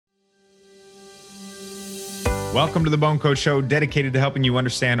Welcome to the BoneCoach Show, dedicated to helping you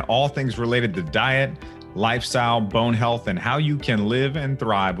understand all things related to diet, lifestyle, bone health, and how you can live and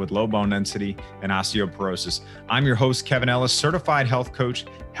thrive with low bone density and osteoporosis. I'm your host, Kevin Ellis, certified health coach,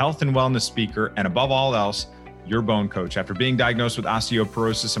 health and wellness speaker, and above all else, your bone coach. After being diagnosed with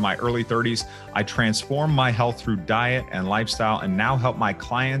osteoporosis in my early 30s, I transformed my health through diet and lifestyle and now help my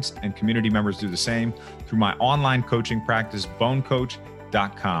clients and community members do the same through my online coaching practice,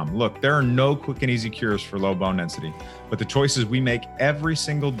 BoneCoach.com. Look, there are no quick and easy cures for low bone density, but the choices we make every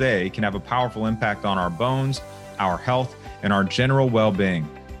single day can have a powerful impact on our bones, our health, and our general well-being.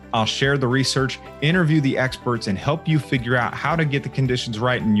 I'll share the research, interview the experts, and help you figure out how to get the conditions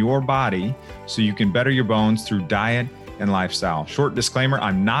right in your body so you can better your bones through diet and lifestyle. Short disclaimer,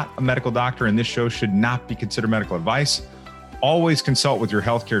 I'm not a medical doctor, and this show should not be considered medical advice. Always consult with your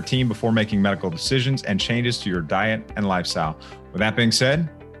healthcare team before making medical decisions and changes to your diet and lifestyle. With that being said,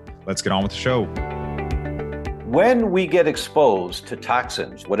 let's get on with the show. When we get exposed to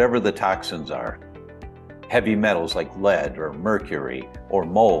toxins, whatever the toxins are, heavy metals like lead or mercury or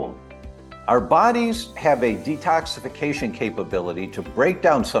mold, our bodies have a detoxification capability to break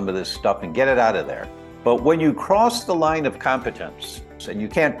down some of this stuff and get it out of there. But when you cross the line of competence and you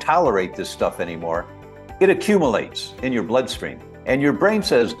can't tolerate this stuff anymore, it accumulates in your bloodstream. And your brain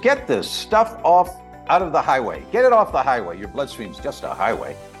says, get this stuff out of the highway. Get it off the highway. Your bloodstream's just a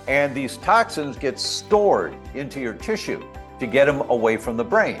highway. And these toxins get stored into your tissue to get them away from the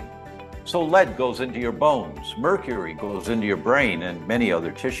brain. So lead goes into your bones, mercury goes into your brain and many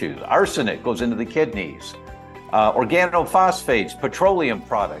other tissues, arsenic goes into the kidneys, organophosphates, petroleum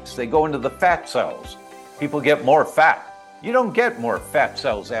products, they go into the fat cells. People get more fat. You don't get more fat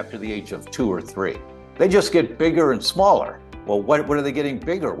cells after the age of 2 or 3. They just get bigger and smaller. Well, what are they getting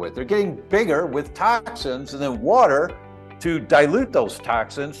bigger with? They're getting bigger with toxins and then water to dilute those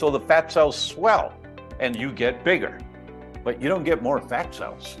toxins so the fat cells swell and you get bigger. But you don't get more fat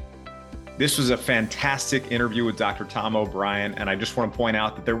cells. This was a fantastic interview with Dr. Tom O'Brien, and I just want to point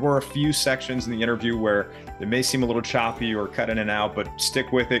out that there were a few sections in the interview where it may seem a little choppy or cut in and out, but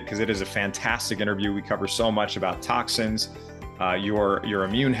stick with it because it is a fantastic interview. We cover so much about toxins, your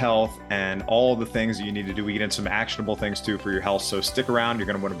immune health, and all the things that you need to do. We get into some actionable things too for your health, so stick around. You're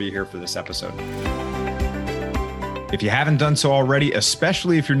going to want to be here for this episode. If you haven't done so already,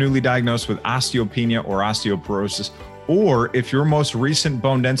 especially if you're newly diagnosed with osteopenia or osteoporosis, or if your most recent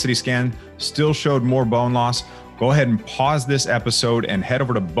bone density scan still showed more bone loss, go ahead and pause this episode and head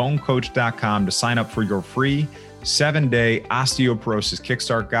over to BoneCoach.com to sign up for your free 7-day osteoporosis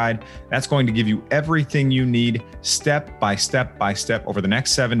kickstart guide. That's going to give you everything you need step by step over the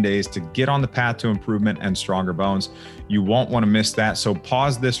next 7 days to get on the path to improvement and stronger bones. You won't want to miss that. So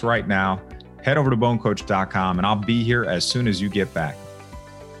pause this right now, head over to BoneCoach.com, and I'll be here as soon as you get back.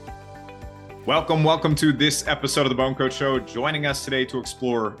 Welcome to this episode of the BoneCoach Show. Joining us today to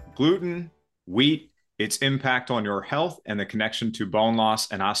explore gluten, wheat, its impact on your health, and the connection to bone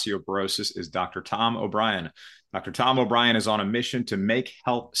loss and osteoporosis is Dr. Tom O'Brien. Dr. Tom O'Brien is on a mission to make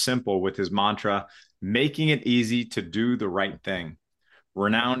health simple with his mantra, making it easy to do the right thing.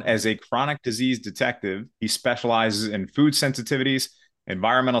 Renowned as a chronic disease detective, he specializes in food sensitivities,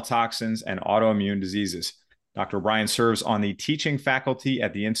 environmental toxins, and autoimmune diseases. Dr. O'Brien serves on the teaching faculty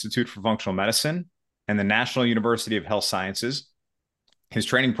at the Institute for Functional Medicine and the National University of Health Sciences. His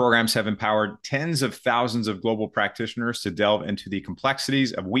training programs have empowered tens of thousands of global practitioners to delve into the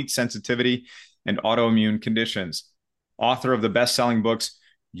complexities of wheat sensitivity and autoimmune conditions. Author of the best-selling books,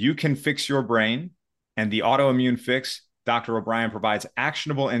 You Can Fix Your Brain and The Autoimmune Fix, Dr. O'Brien provides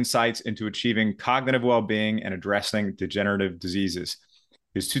actionable insights into achieving cognitive well-being and addressing degenerative diseases.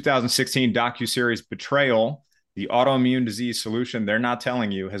 His 2016 docuseries Betrayal, the autoimmune disease solution they're not telling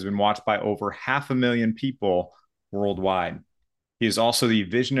you, has been watched by over 500,000 people worldwide. He is also the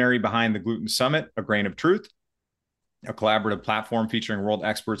visionary behind the Gluten Summit, A Grain of Truth, a collaborative platform featuring world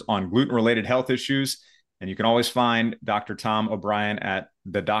experts on gluten-related health issues. And you can always find Dr. Tom O'Brien at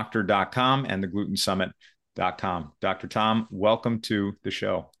thedoctor.com and theglutensummit.com. Dr. Tom, welcome to the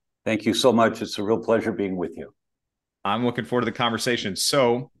show. Thank you so much. It's a real pleasure being with you. I'm looking forward to the conversation.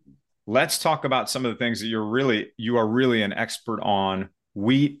 So let's talk about some of the things that you are really an expert on,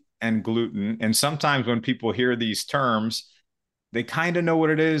 wheat and gluten. And sometimes when people hear these terms, they kind of know what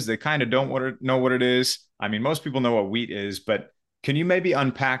it is. They kind of don't know what it is. I mean, most people know what wheat is, but can you maybe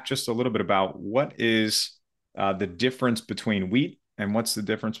unpack just a little bit about what is the difference between wheat and what's the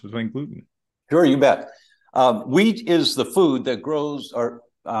difference between gluten? Sure, you bet. Wheat is the food that grows, or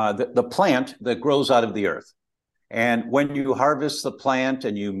the plant that grows out of the earth. And when you harvest the plant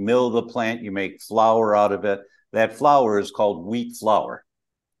and you mill the plant, you make flour out of it. That flour is called wheat flour.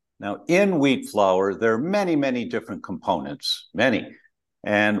 Now, in wheat flour, there are many, many different components, many.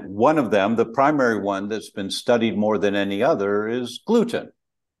 And one of them, the primary one that's been studied more than any other, is gluten.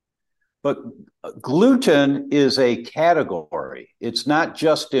 But gluten is a category. It's not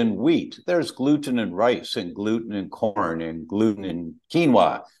just in wheat. There's gluten in rice and gluten in corn and gluten in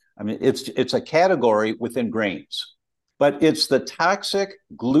quinoa. I mean, it's a category within grains. But it's the toxic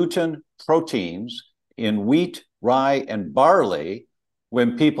gluten proteins in wheat, rye, and barley.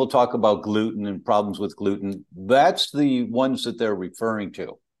 When people talk about gluten and problems with gluten, that's the ones that they're referring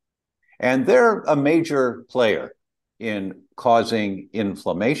to. And they're a major player in causing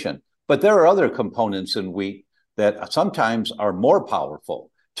inflammation. But there are other components in wheat that sometimes are more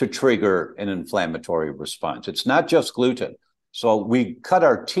powerful to trigger an inflammatory response. It's not just gluten. So we cut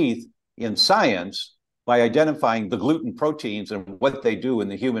our teeth in science by identifying the gluten proteins and what they do in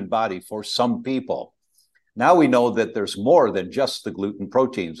the human body for some people. Now we know that there's more than just the gluten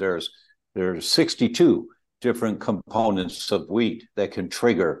proteins. There's 62 different components of wheat that can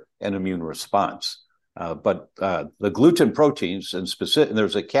trigger an immune response. But the gluten proteins, and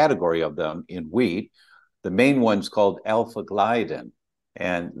there's a category of them in wheat. The main one's called alpha-gliadin,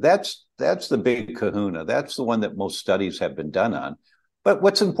 and that's the big kahuna. That's the one that most studies have been done on. But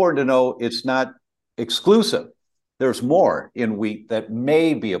what's important to know, it's not exclusive. There's more in wheat that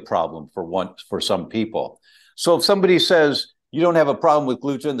may be a problem for some people. So if somebody says you don't have a problem with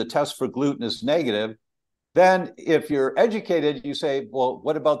gluten, the test for gluten is negative, then if you're educated, you say, well,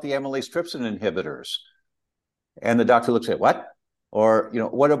 what about the amylase trypsin inhibitors? And the doctor looks at what? Or,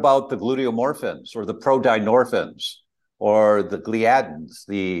 what about the gluteomorphins or the prodynorphins or the gliadins,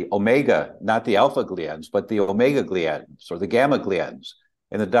 the omega, not the alpha gliadins, but the omega gliadins or the gamma gliadins?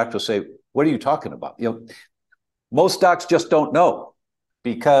 And the doctor will say, what are you talking about? Most docs just don't know,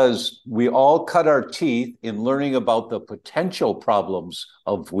 because we all cut our teeth in learning about the potential problems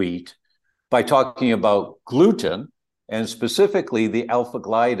of wheat by talking about gluten, and specifically the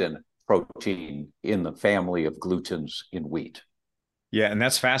alpha-gliadin protein in the family of glutens in wheat. Yeah, and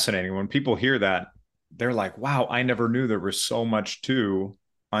that's fascinating. When people hear that, they're like, wow, I never knew there was so much to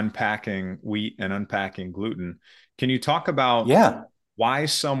unpacking wheat and unpacking gluten. Can you talk about why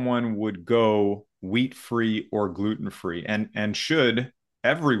someone would go wheat-free or gluten-free? And should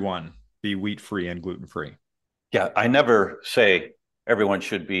everyone be wheat-free and gluten-free? Yeah, I never say everyone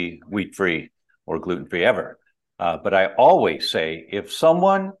should be wheat-free or gluten-free ever. But I always say, if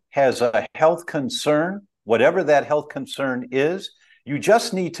someone has a health concern, whatever that health concern is, you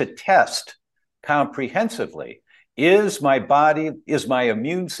just need to test comprehensively. Is my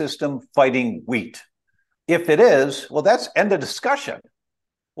immune system fighting wheat? If it is, well, that's end of discussion.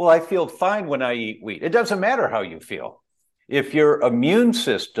 Well, I feel fine when I eat wheat. It doesn't matter how you feel. If your immune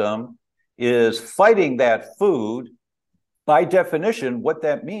system is fighting that food, by definition, what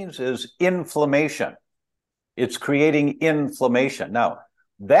that means is inflammation. It's creating inflammation. Now,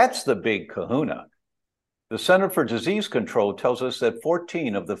 that's the big kahuna. The Center for Disease Control tells us that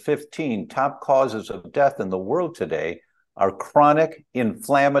 14 of the 15 top causes of death in the world today are chronic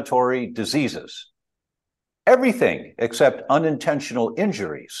inflammatory diseases. Everything except unintentional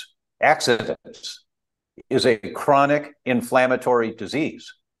injuries, accidents, is a chronic inflammatory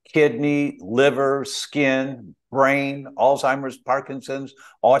disease. Kidney, liver, skin, brain, Alzheimer's, Parkinson's,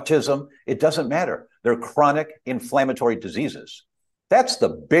 autism, it doesn't matter. They're chronic inflammatory diseases. That's the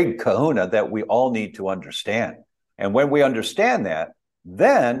big kahuna that we all need to understand. And when we understand that,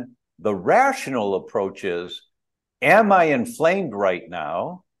 then the rational approach is, am I inflamed right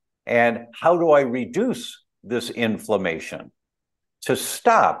now? And how do I reduce this inflammation to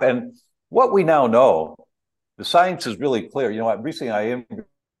stop? And what we now know, the science is really clear. Recently I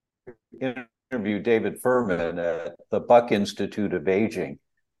interviewed David Furman at the Buck Institute of Aging.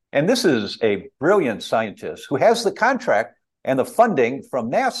 And this is a brilliant scientist who has the contract and the funding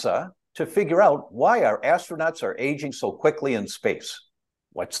from NASA to figure out why our astronauts are aging so quickly in space.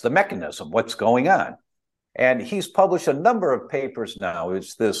 What's the mechanism? What's going on? And he's published a number of papers now.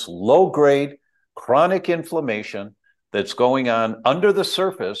 It's this low-grade chronic inflammation that's going on under the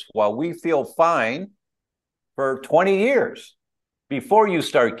surface while we feel fine for 20 years before you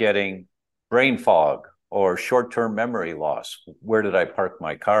start getting brain fog or short-term memory loss. Where did I park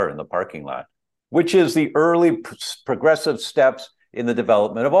my car in the parking lot? Which is the early progressive steps in the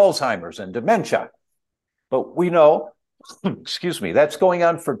development of Alzheimer's and dementia. But we know, that's going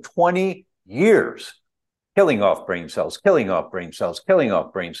on for 20 years, killing off brain cells, killing off brain cells, killing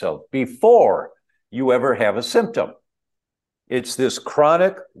off brain cells before you ever have a symptom. It's this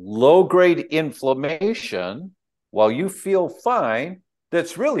chronic low-grade inflammation while you feel fine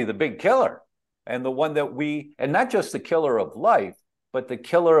that's really the big killer. And the one that and not just the killer of life, but the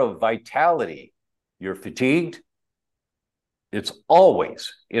killer of vitality. You're fatigued. It's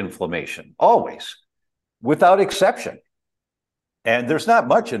always inflammation, always, without exception. And there's not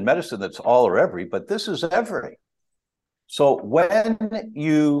much in medicine that's all or every, but this is every. So when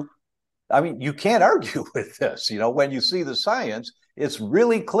you can't argue with this. When you see the science, it's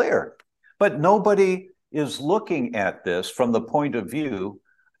really clear. But nobody is looking at this from the point of view,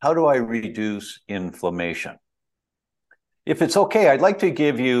 how do I reduce inflammation? If it's okay, I'd like to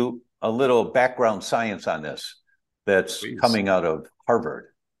give you a little background science on this that's coming out of Harvard.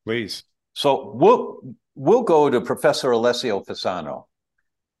 Please. So we'll go to Professor Alessio Fasano.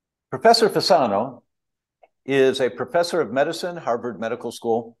 Professor Fasano is a professor of medicine, Harvard Medical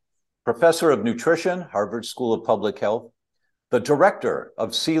School, professor of nutrition, Harvard School of Public Health, the director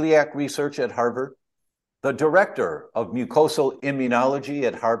of celiac research at Harvard, the director of mucosal immunology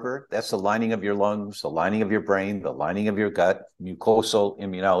at Harvard. That's the lining of your lungs, the lining of your brain, the lining of your gut, mucosal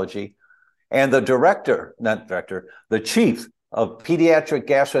immunology, and the chief of pediatric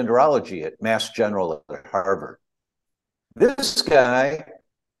gastroenterology at Mass General at Harvard. This guy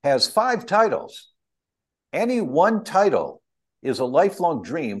has 5 titles. Any one title is a lifelong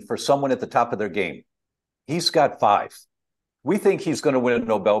dream for someone at the top of their game. He's got 5. We think he's going to win a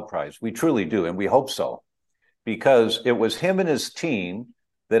Nobel Prize. We truly do, and we hope so, because it was him and his team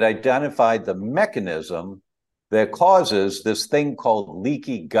that identified the mechanism that causes this thing called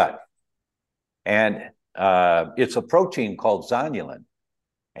leaky gut. And it's a protein called zonulin.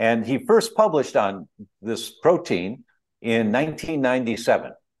 And he first published on this protein in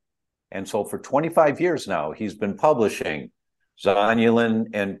 1997. And so for 25 years now, he's been publishing zonulin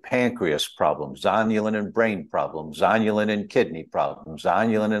and pancreas problems, zonulin and brain problems, zonulin and kidney problems,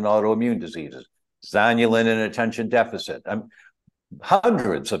 zonulin and autoimmune diseases, zonulin and attention deficit.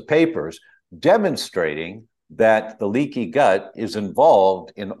 Hundreds of papers demonstrating that the leaky gut is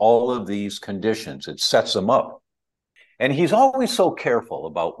involved in all of these conditions. It sets them up. And he's always so careful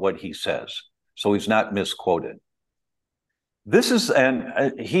about what he says, so he's not misquoted.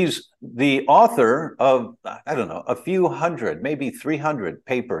 He's the author of, a few hundred, maybe 300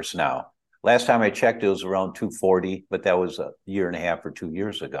 papers now. Last time I checked, it was around 240, but that was a year and a half or 2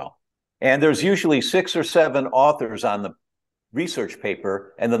 years ago. And there's usually 6 or 7 authors on the research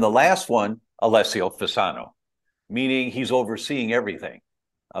paper, and then the last one, Alessio Fasano, meaning he's overseeing everything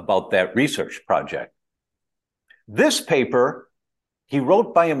about that research project. This paper, he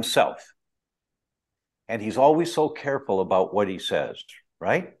wrote by himself. And he's always so careful about what he says,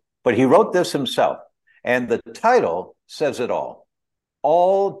 right? But he wrote this himself. And the title says it all.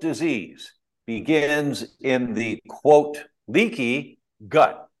 All disease begins in the, quote, leaky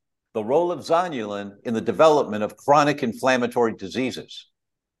gut. The role of zonulin in the development of chronic inflammatory diseases.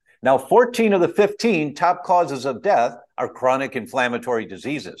 Now, 14 of the 15 top causes of death are chronic inflammatory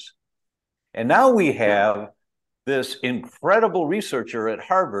diseases. And now we have this incredible researcher at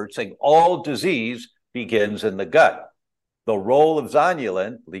Harvard saying all disease begins in the gut. The role of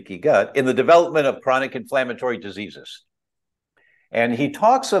zonulin, leaky gut, in the development of chronic inflammatory diseases. And he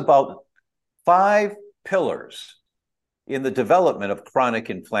talks about 5 pillars in the development of chronic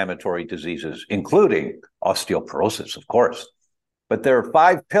inflammatory diseases, including osteoporosis, of course. But there are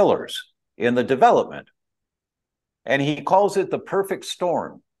 5 pillars in the development. And he calls it the perfect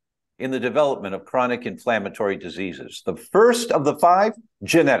storm in the development of chronic inflammatory diseases. The first of the 5,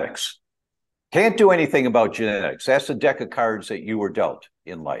 genetics. Can't do anything about genetics. That's the deck of cards that you were dealt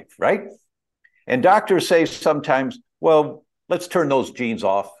in life, right? And doctors say sometimes, well, let's turn those genes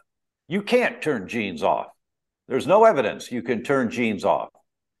off. You can't turn genes off. There's no evidence you can turn genes off.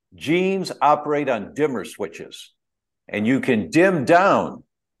 Genes operate on dimmer switches, and you can dim down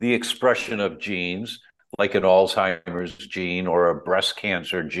the expression of genes like an Alzheimer's gene or a breast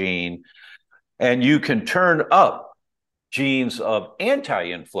cancer gene, and you can turn up genes of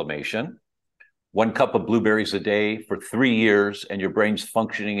anti-inflammation. 1 cup of blueberries a day for 3 years, and your brain's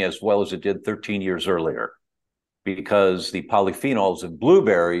functioning as well as it did 13 years earlier, because the polyphenols in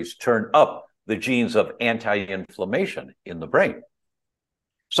blueberries turn up the genes of anti-inflammation in the brain.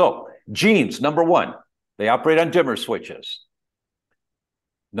 So, genes, number 1, they operate on dimmer switches.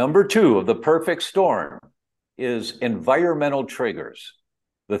 Number 2 of the perfect storm is environmental triggers.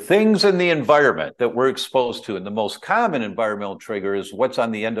 The things in the environment that we're exposed to, and the most common environmental trigger is what's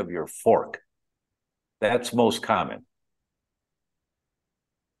on the end of your fork. That's most common.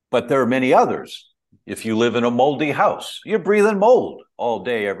 But there are many others. If you live in a moldy house, you're breathing mold all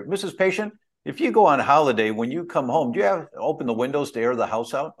day. Mrs. Patient, if you go on holiday, when you come home, do you have to open the windows to air the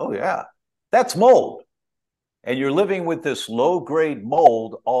house out? Oh, yeah. That's mold. And you're living with this low-grade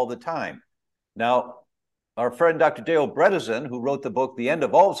mold all the time. Now, our friend Dr. Dale Bredesen, who wrote the book, The End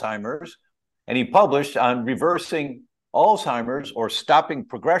of Alzheimer's, and he published on reversing Alzheimer's or stopping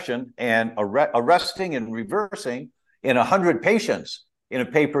progression and arresting and reversing in 100 patients in a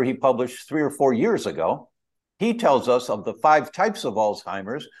paper he published 3 or 4 years ago. He tells us of the 5 types of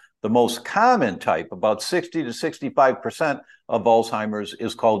Alzheimer's, the most common type, about 60 to 65% of Alzheimer's,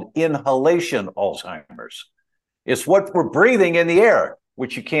 is called inhalation Alzheimer's. It's what we're breathing in the air,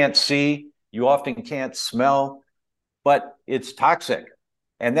 which you can't see, you often can't smell, but it's toxic.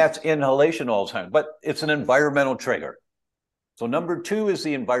 And that's inhalation Alzheimer's, but it's an environmental trigger. So number 2 is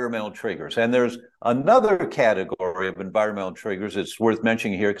the environmental triggers. And there's another category of environmental triggers. It's worth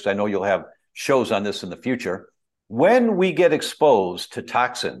mentioning here because I know you'll have shows on this in the future. When we get exposed to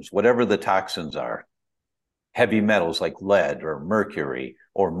toxins, whatever the toxins are, heavy metals like lead or mercury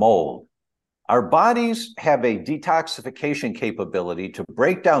or mold, our bodies have a detoxification capability to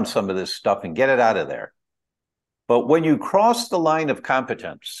break down some of this stuff and get it out of there. But when you cross the line of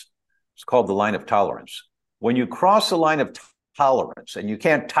competence, it's called the line of tolerance. When you cross the line of tolerance and you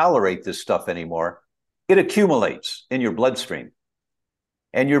can't tolerate this stuff anymore, it accumulates in your bloodstream.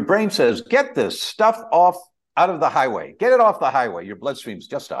 And your brain says, get this stuff off out of the highway. Get it off the highway. Your bloodstream's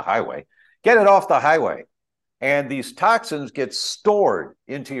just a highway. Get it off the highway. And these toxins get stored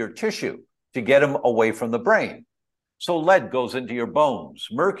into your tissue to get them away from the brain. So lead goes into your bones.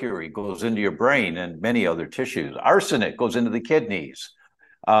 Mercury goes into your brain and many other tissues. Arsenic goes into the kidneys.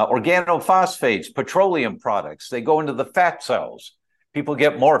 Organophosphates, petroleum products, they go into the fat cells. People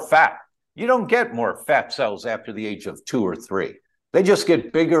get more fat. You don't get more fat cells after the age of 2 or 3. They just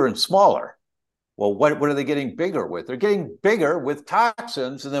get bigger and smaller. Well, what are they getting bigger with? They're getting bigger with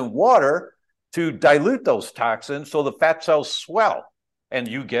toxins and then water to dilute those toxins so the fat cells swell and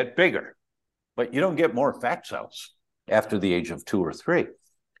you get bigger. But you don't get more fat cells after the age of 2 or 3.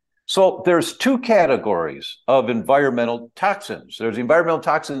 So there's 2 categories of environmental toxins. There's environmental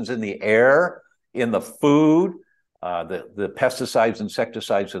toxins in the air, in the food, the pesticides,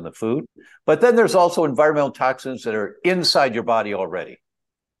 insecticides in the food. But then there's also environmental toxins that are inside your body already.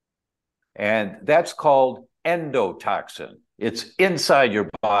 And that's called endotoxin. It's inside your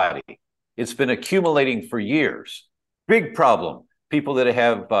body. It's been accumulating for years. Big problem. People that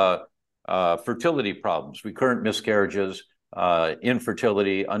have fertility problems, recurrent miscarriages,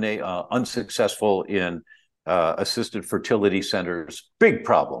 infertility, unsuccessful in assisted fertility centers, big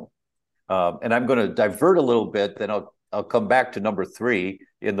problem. And I'm going to divert a little bit, then I'll come back to number 3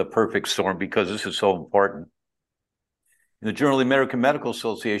 in the perfect storm because this is so important. In the Journal of the American Medical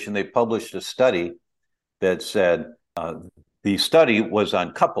Association, they published a study that said the study was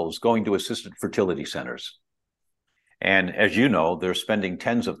on couples going to assisted fertility centers. And as you know, they're spending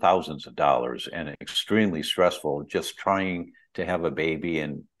tens of thousands of dollars and extremely stressful just trying to have a baby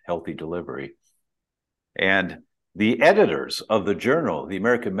and healthy delivery. And the editors of the Journal, the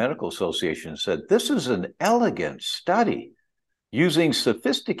American Medical Association, said, this is an elegant study using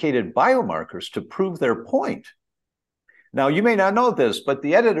sophisticated biomarkers to prove their point. Now, you may not know this, but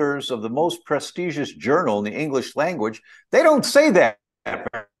the editors of the most prestigious journal in the English language, they don't say that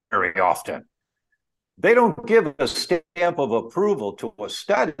very often. They don't give a stamp of approval to a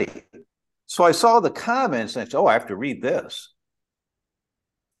study. So I saw the comments and I said, oh, I have to read this.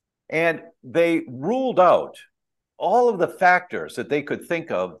 And they ruled out all of the factors that they could think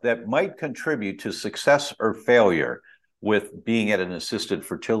of that might contribute to success or failure with being at an assisted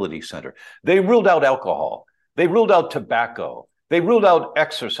fertility center. They ruled out alcohol. They ruled out tobacco. They ruled out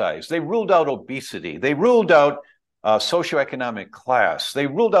exercise. They ruled out obesity. They ruled out socioeconomic class. They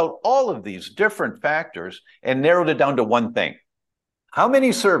ruled out all of these different factors and narrowed it down to one thing. How many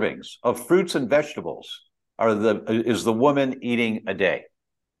servings of fruits and vegetables is the woman eating a day?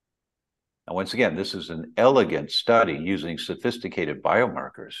 Now, once again, this is an elegant study using sophisticated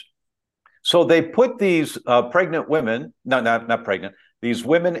biomarkers. So they put these pregnant women, not pregnant, these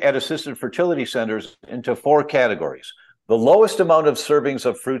women at assisted fertility centers into 4 categories. The lowest amount of servings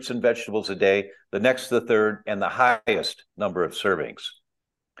of fruits and vegetables a day, the next to the third, and the highest number of servings.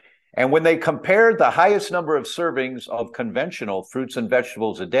 And when they compared the highest number of servings of conventional fruits and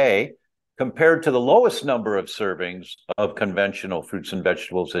vegetables a day compared to the lowest number of servings of conventional fruits and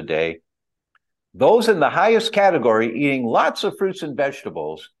vegetables a day, those in the highest category eating lots of fruits and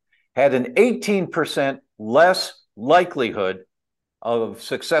vegetables had an 18% less likelihood of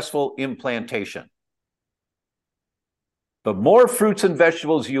successful implantation. The more fruits and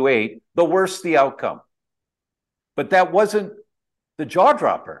vegetables you ate, the worse the outcome. But that wasn't the jaw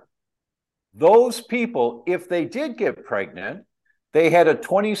dropper. Those people, if they did get pregnant, they had a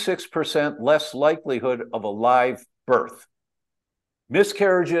 26% less likelihood of a live birth,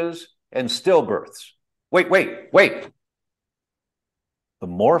 miscarriages, and stillbirths. Wait. The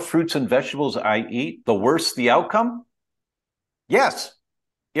more fruits and vegetables I eat, the worse the outcome? Yes,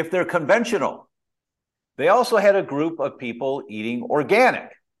 if they're conventional. They also had a group of people eating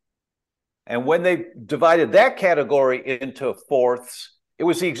organic. And when they divided that category into fourths, it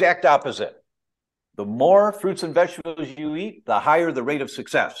was the exact opposite. The more fruits and vegetables you eat, the higher the rate of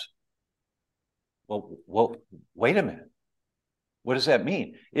success. Well, wait a minute. What does that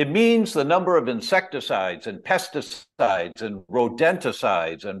mean? It means the number of insecticides and pesticides and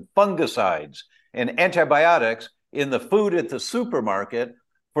rodenticides and fungicides and antibiotics in the food at the supermarket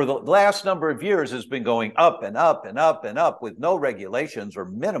for the last number of years has been going up and up and up and up with no regulations or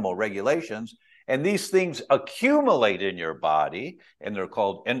minimal regulations. And these things accumulate in your body, and they're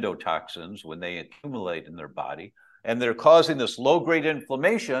called endotoxins when they accumulate in their body, and they're causing this low-grade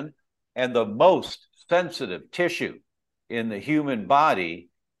inflammation. And the most sensitive tissue in the human body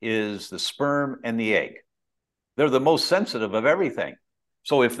is the sperm and the egg. They're the most sensitive of everything.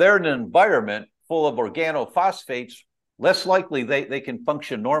 So if they're in an environment full of organophosphates, less likely they can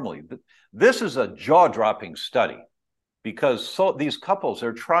function normally. This is a jaw-dropping study because these couples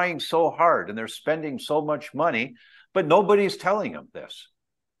are trying so hard and they're spending so much money, but nobody's telling them this.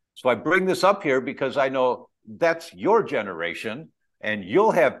 So I bring this up here because I know that's your generation, and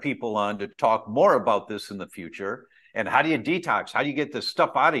you'll have people on to talk more about this in the future. And how do you detox? How do you get this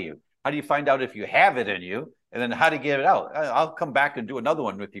stuff out of you? How do you find out if you have it in you? And then how to get it out? I'll come back and do another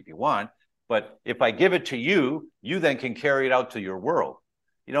one with you if you want. But if I give it to you, you then can carry it out to your world.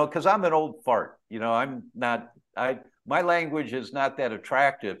 Because I'm an old fart. My language is not that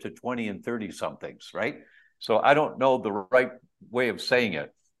attractive to 20 and 30 somethings, right? So I don't know the right way of saying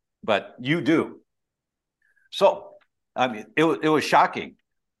it, but you do. So, it was shocking.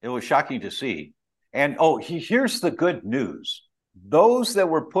 It was shocking to see. And here's the good news. Those that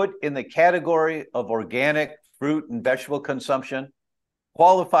were put in the category of organic fruit and vegetable consumption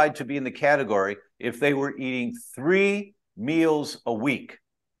qualified to be in the category if they were eating 3 meals a week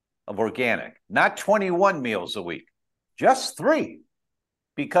of organic, not 21 meals a week, just 3,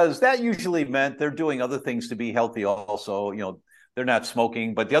 because that usually meant they're doing other things to be healthy also. They're not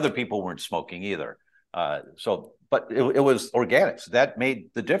smoking, but the other people weren't smoking either. But it was organics. That made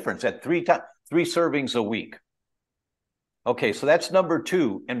the difference at 3 servings a week. Okay, so that's number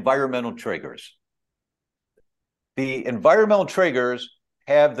 2, environmental triggers. The environmental triggers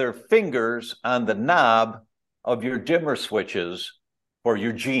have their fingers on the knob of your dimmer switches for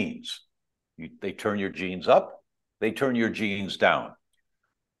your genes. They turn your genes up, they turn your genes down.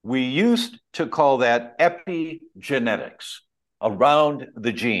 We used to call that epigenetics, around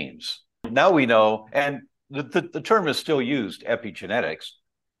the genes. Now we know, and the term is still used, epigenetics,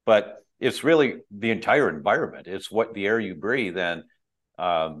 but it's really the entire environment. It's what the air you breathe and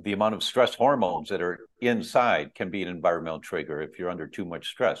the amount of stress hormones that are inside can be an environmental trigger if you're under too much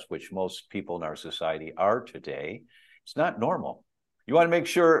stress, which most people in our society are today. It's not normal. You want to make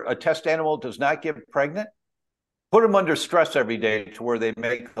sure a test animal does not get pregnant? Put them under stress every day to where they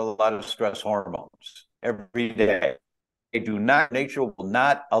make a lot of stress hormones every day. Nature will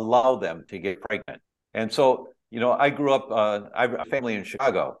not allow them to get pregnant. And so, I grew up, I have a family in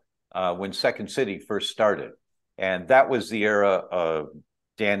Chicago when Second City first started. And that was the era of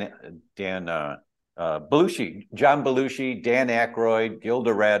Belushi, John Belushi, Dan Aykroyd,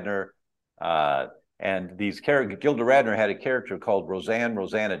 Gilda Radner. And these characters, Gilda Radner had a character called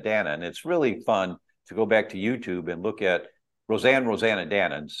Rosanna Dana. And it's really fun to go back to YouTube and look at Rosanna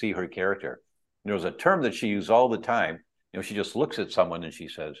Dana and see her character. There was a term that she used all the time. She just looks at someone and she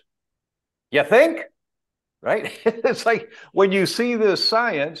says, "You think?" Right? It's like when you see this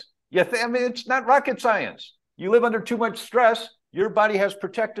science, it's not rocket science. You live under too much stress, your body has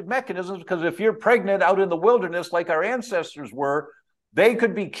protective mechanisms, because if you're pregnant out in the wilderness like our ancestors were, they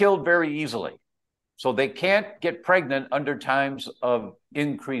could be killed very easily. So they can't get pregnant under times of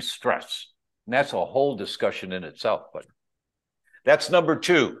increased stress. And that's a whole discussion in itself. But that's number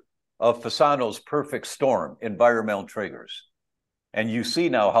 2 of Fasano's perfect storm, environmental triggers. And you see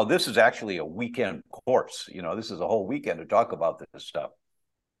now how this is actually a weekend course. This is a whole weekend to talk about this stuff.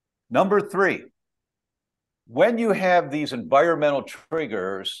 Number 3, when you have these environmental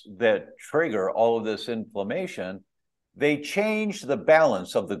triggers that trigger all of this inflammation, they change the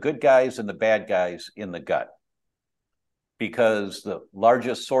balance of the good guys and the bad guys in the gut. Because the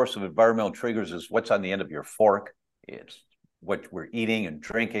largest source of environmental triggers is what's on the end of your fork. It's what we're eating and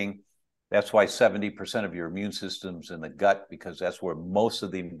drinking. That's why 70% of your immune system's in the gut, because that's where most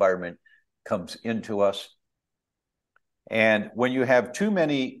of the environment comes into us. And when you have too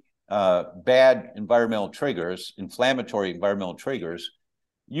many bad environmental triggers, inflammatory environmental triggers,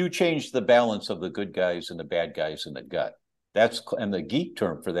 you change the balance of the good guys and the bad guys in the gut. And the geek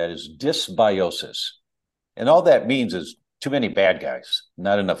term for that is dysbiosis. And all that means is too many bad guys,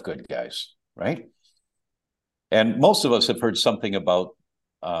 not enough good guys, right? And most of us have heard something about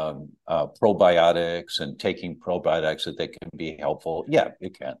probiotics and taking probiotics, that they can be helpful. Yeah,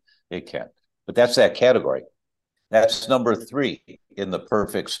 it can. But that's that category. That's number 3 in the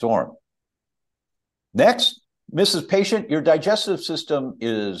perfect storm. Next, Mrs. Patient, your digestive system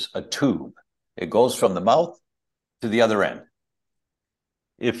is a tube. It goes from the mouth to the other end.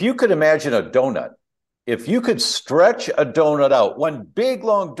 If you could imagine a donut, if you could stretch a donut out, one big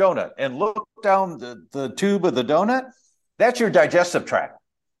long donut, and look down the tube of the donut, that's your digestive tract.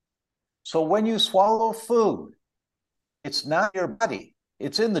 So when you swallow food, it's not your body,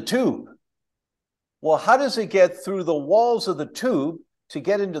 it's in the tube. Well, how does it get through the walls of the tube to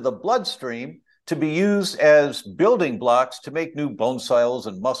get into the bloodstream to be used as building blocks to make new bone cells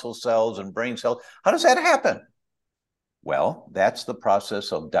and muscle cells and brain cells? How does that happen? Well, that's the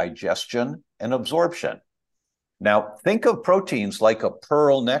process of digestion and absorption. Now, think of proteins like a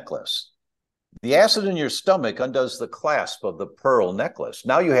pearl necklace. The acid in your stomach undoes the clasp of the pearl necklace.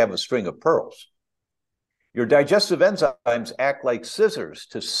 Now you have a string of pearls. Your digestive enzymes act like scissors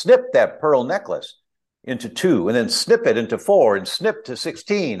to snip that pearl necklace into 2, and then snip it into 4, and snip to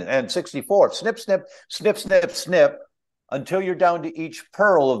 16 and 64. Snip, snip, snip, snip, snip, until you're down to each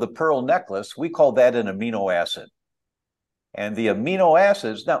pearl of the pearl necklace. We call that an amino acid. And the amino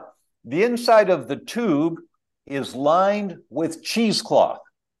acids, now, the inside of the tube is lined with cheesecloth.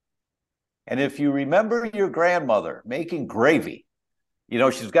 And if you remember your grandmother making gravy,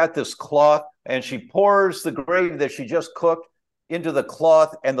 she's got this cloth and she pours the gravy that she just cooked into the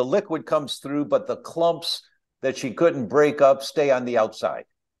cloth, and the liquid comes through, but the clumps that she couldn't break up stay on the outside,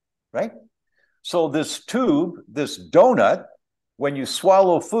 right? So this tube, this donut, when you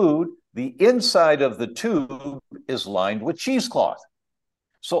swallow food, the inside of the tube is lined with cheesecloth.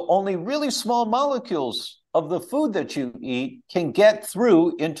 So only really small molecules of the food that you eat can get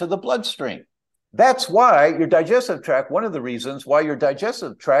through into the bloodstream. That's why your digestive tract, one of the reasons why your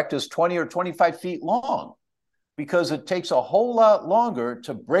digestive tract is 20 or 25 feet long, because it takes a whole lot longer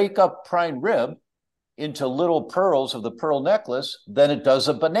to break up prime rib into little pearls of the pearl necklace than it does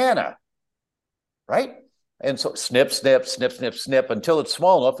a banana, right? And so snip, snip, snip, snip, snip, until it's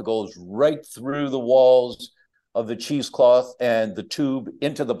small enough, it goes right through the walls of the cheesecloth and the tube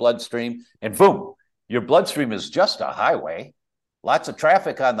into the bloodstream, and boom, your bloodstream is just a highway. Lots of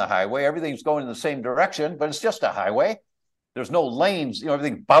traffic on the highway. Everything's going in the same direction, but it's just a highway. There's no lanes,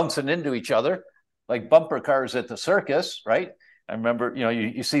 everything's bouncing into each other like bumper cars at the circus, right? I remember,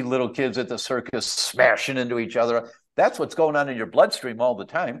 you see little kids at the circus smashing into each other. That's what's going on in your bloodstream all the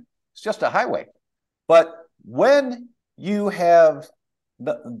time. It's just a highway. But when you have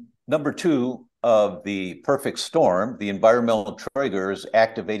number 2 of the perfect storm, the environmental triggers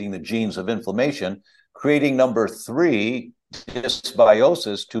activating the genes of inflammation, creating number 3,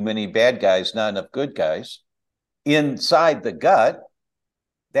 dysbiosis, too many bad guys, not enough good guys, inside the gut,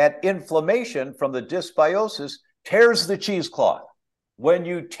 that inflammation from the dysbiosis tears the cheesecloth. When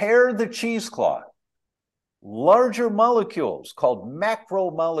you tear the cheesecloth, larger molecules called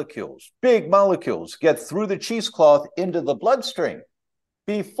macromolecules, big molecules, get through the cheesecloth into the bloodstream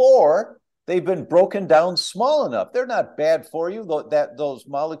before they've been broken down small enough. They're not bad for you, those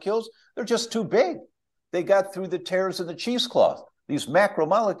molecules. They're just too big. They got through the tears in the cheesecloth, these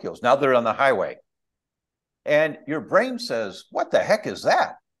macromolecules. Now they're on the highway. And your brain says, what the heck is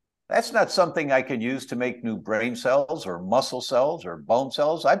that? That's not something I can use to make new brain cells or muscle cells or bone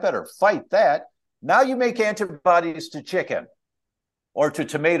cells. I better fight that. Now you make antibodies to chicken or to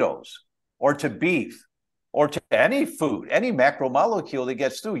tomatoes or to beef or to any food, any macromolecule that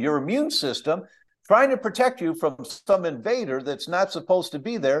gets through. Your immune system, trying to protect you from some invader that's not supposed to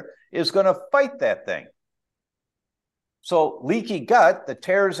be there, is going to fight that thing. So leaky gut, the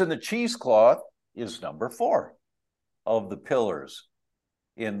tears in the cheesecloth, is number 4 of the pillars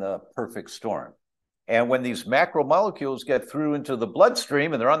in the perfect storm. And when these macromolecules get through into the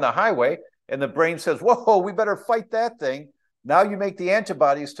bloodstream and they're on the highway, and the brain says, whoa, we better fight that thing. Now you make the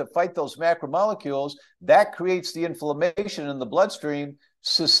antibodies to fight those macromolecules. That creates the inflammation in the bloodstream,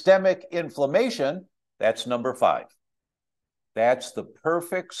 systemic inflammation. That's number 5. That's the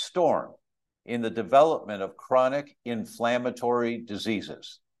perfect storm in the development of chronic inflammatory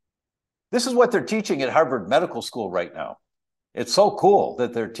diseases. This is what they're teaching at Harvard Medical School right now. It's so cool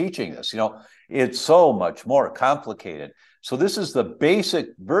that they're teaching this. It's so much more complicated. So this is the basic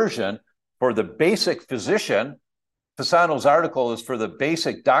version for the basic physician. Fasano's article is for the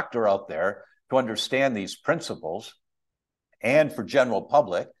basic doctor out there to understand these principles. and for general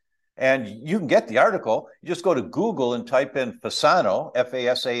public. And you can get the article. You just go to Google and type in Fasano,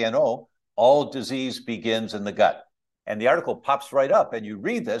 F-A-S-A-N-O, all disease begins in the gut. And the article pops right up, and you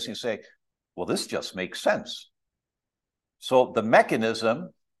read this, you say, well, this just makes sense. So the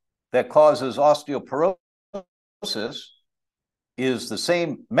mechanism that causes osteoporosis is the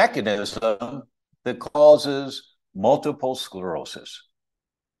same mechanism that causes multiple sclerosis.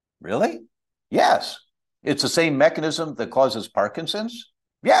 Really? Yes. It's the same mechanism that causes Parkinson's?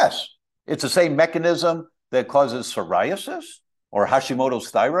 Yes. It's the same mechanism that causes psoriasis or Hashimoto's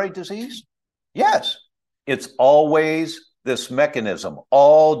thyroid disease? Yes. It's always this mechanism.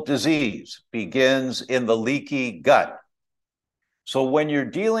 All disease begins in the leaky gut. So when you're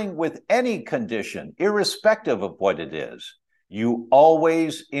dealing with any condition, irrespective of what it is, you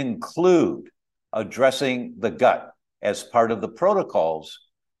always include addressing the gut as part of the protocols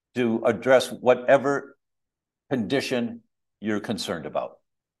to address whatever condition you're concerned about.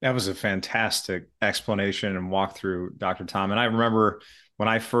 That was a fantastic explanation and walkthrough, Dr. Tom. And I remember when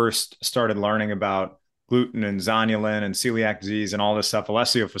I first started learning about gluten and zonulin and celiac disease and all this stuff,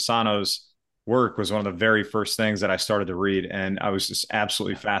 Alessio Fasano's work was one of the very first things that I started to read. And I was just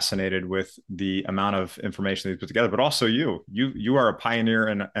absolutely fascinated with the amount of information that he put together, but also you are a pioneer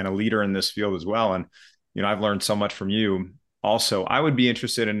and a leader in this field as well. And, I've learned so much from you. Also, I would be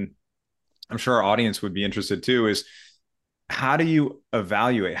interested in, I'm sure our audience would be interested too, is how do you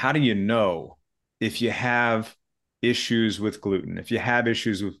evaluate? How do you know if you have issues with gluten, if you have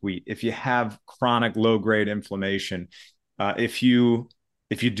issues with wheat, if you have chronic low-grade inflammation, if you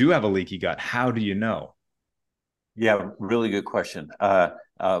do have a leaky gut, how do you know? Yeah, really good question. The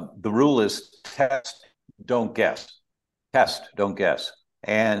rule is test, don't guess. Test, don't guess.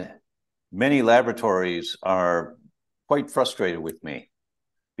 And many laboratories are quite frustrated with me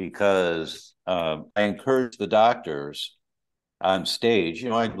because I encourage the doctors on stage.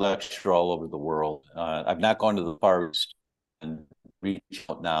 I lecture all over the world. I've not gone to the Far East and reach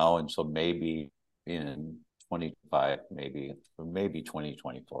out now, and so maybe in 25, maybe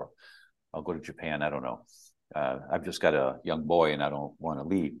 2024, I'll go to Japan. I don't know. I've just got a young boy, and I don't want to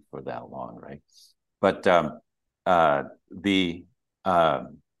leave for that long, right? But the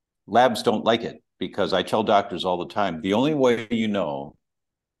labs don't like it because I tell doctors all the time, the only way you know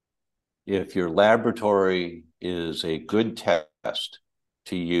if your laboratory is a good test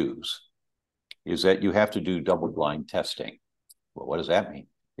to use is that you have to do double-blind testing. Well, what does that mean?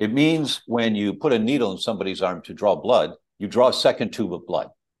 It means when you put a needle in somebody's arm to draw blood, you draw a second tube of blood,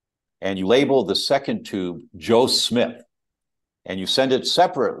 and you label the second tube Joe Smith, and you send it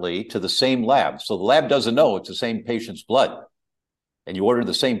separately to the same lab. So the lab doesn't know it's the same patient's blood, and you order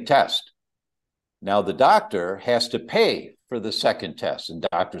the same test. Now the doctor has to pay for the second test, and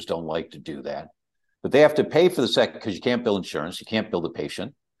doctors don't like to do that. But they have to pay for the second because you can't bill insurance, you can't bill the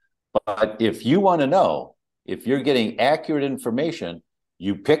patient. But if you want to know if you're getting accurate information,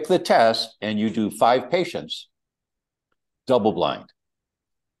 you pick the test and you do 5 patients, double blind.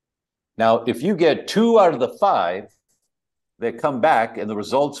 Now, if you get 2 out of the 5 that come back and the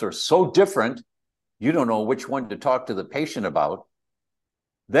results are so different, you don't know which one to talk to the patient about,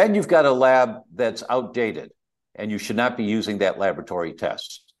 then you've got a lab that's outdated and you should not be using that laboratory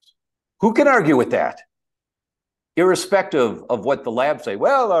test. Who can argue with that? Irrespective of what the labs say,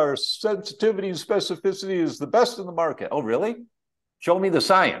 well, our sensitivity and specificity is the best in the market. Oh, really? Show me the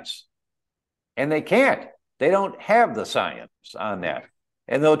science. And they can't. They don't have the science on that.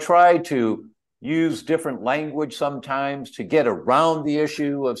 And they'll try to use different language sometimes to get around the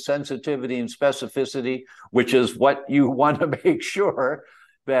issue of sensitivity and specificity, which is what you want to make sure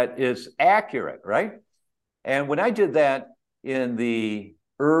that is accurate, right? And when I did that in the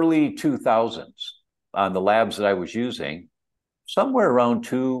early 2000s on the labs that I was using, somewhere around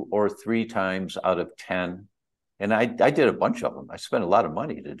 2 or 3 times out of 10, and I did a bunch of them. I spent a lot of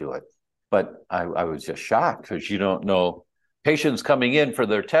money to do it, but I was just shocked because you don't know patients coming in for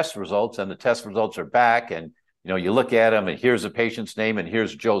their test results, and the test results are back, and you look at them, and here's the patient's name, and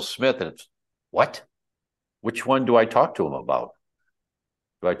here's Joe Smith, and it's what? Which one do I talk to him about?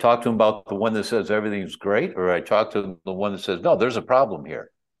 Do I talk to him about the one that says everything's great, or I talk to the one that says, no, there's a problem here?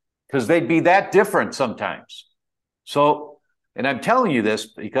 Because they'd be that different sometimes. So, and I'm telling you this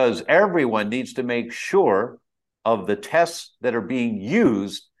because everyone needs to make sure of the tests that are being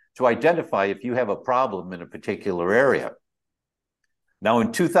used to identify if you have a problem in a particular area. Now,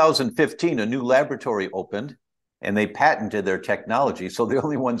 in 2015, a new laboratory opened and they patented their technology. So the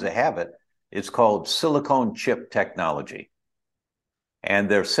only ones that have it, it's called silicone chip technology. And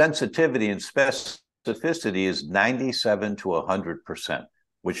their sensitivity and specificity is 97 to 100%,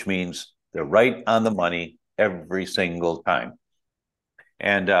 which means they're right on the money every single time.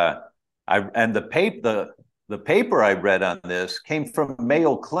 And the paper I read on this came from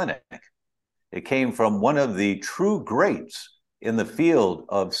Mayo Clinic. It came from one of the true greats in the field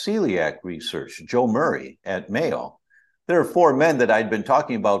of celiac research, Joe Murray at Mayo. There are four men that I'd been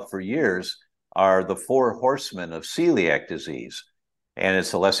talking about for years are the four horsemen of celiac disease. And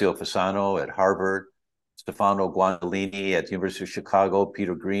it's Alessio Fasano at Harvard, Stefano Guandolini at the University of Chicago,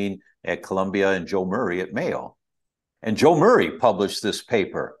 Peter Green at Columbia, and Joe Murray at Mayo. And Joe Murray published this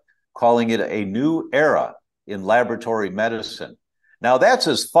paper, calling it a new era in laboratory medicine. Now, that's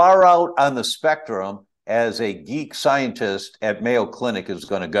as far out on the spectrum as a geek scientist at Mayo Clinic is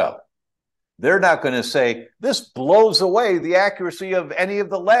going to go. They're not going to say, this blows away the accuracy of any of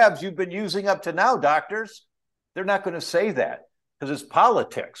the labs you've been using up to now, doctors. They're not going to say that because it's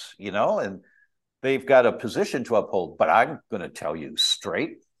politics, and they've got a position to uphold. But I'm going to tell you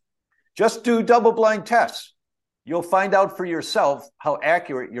straight, just do double-blind tests. You'll find out for yourself how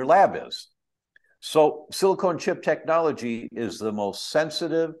accurate your lab is. So silicone chip technology is the most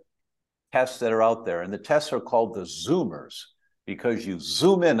sensitive tests that are out there. And the tests are called the zoomers because you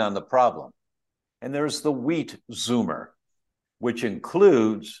zoom in on the problem. And there's the wheat zoomer, which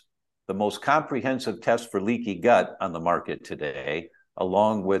includes the most comprehensive test for leaky gut on the market today,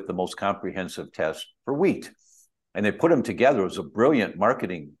 along with the most comprehensive test for wheat. And they put them together as a brilliant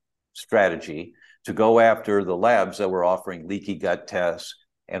marketing strategy to go after the labs that were offering leaky gut tests,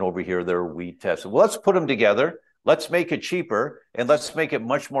 and over here there are wheat tests. Well, let's put them together. Let's make it cheaper, and let's make it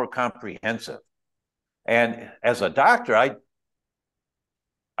much more comprehensive. And as a doctor,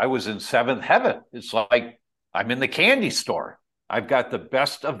 I was in seventh heaven. It's like I'm in the candy store. I've got the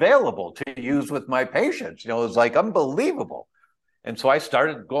best available to use with my patients. It's like unbelievable. And so I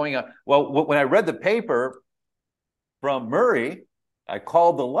started going on. Well, when I read the paper from Murray, I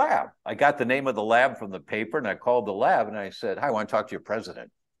called the lab. I got the name of the lab from the paper, and I called the lab, and I said, hi, I want to talk to your president.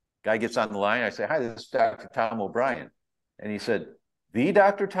 Guy gets on the line. I say, hi, this is Dr. Tom O'Brien. And he said, the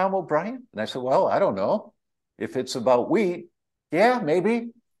Dr. Tom O'Brien? And I said, well, I don't know. If it's about wheat, yeah,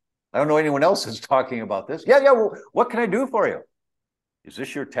 maybe. I don't know anyone else is talking about this. Yeah, well, what can I do for you? Is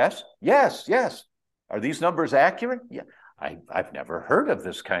this your test? Yes. Are these numbers accurate? Yeah. I've never heard of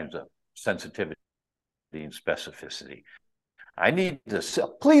this kind of sensitivity and specificity. I need to,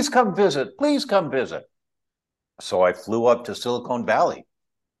 please come visit. So I flew up to Silicon Valley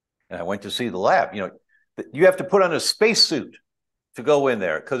and I went to see the lab. You have to put on a spacesuit to go in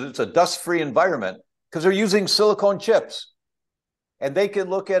there because it's a dust-free environment because they're using silicone chips. And they can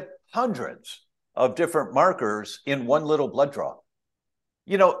look at hundreds of different markers in one little blood draw.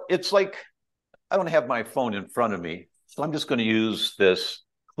 It's like, I don't have my phone in front of me, so I'm just going to use this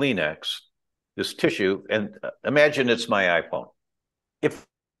Kleenex, this tissue, and imagine it's my iPhone. If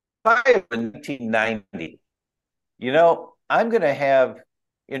I have in 1990, I'm going to have,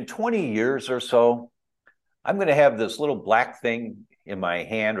 in 20 years or so, I'm going to have this little black thing in my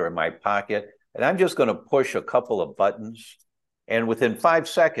hand or in my pocket, and I'm just going to push a couple of buttons. And within 5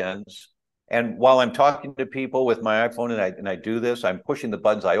 seconds, and while I'm talking to people with my iPhone and I do this, I'm pushing the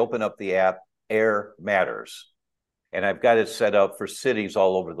buttons, I open up the app, Air Matters. And I've got it set up for cities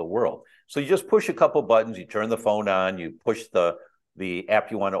all over the world. So you just push a couple buttons, you turn the phone on, you push the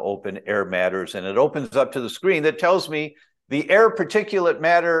app you want to open, Air Matters, and it opens up to the screen that tells me the air particulate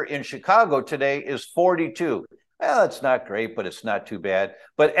matter in Chicago today is 42. Well, it's not great, but it's not too bad.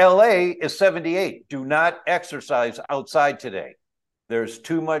 But LA is 78. Do not exercise outside today. There's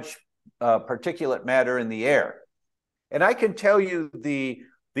too much particulate matter in the air. And I can tell you the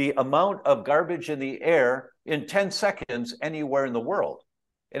amount of garbage in the air in 10 seconds anywhere in the world.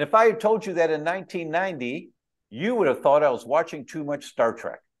 And if I had told you that in 1990, you would have thought I was watching too much Star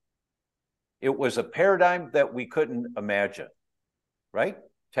Trek. It was a paradigm that we couldn't imagine, right?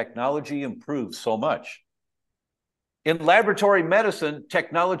 Technology improves so much. In laboratory medicine,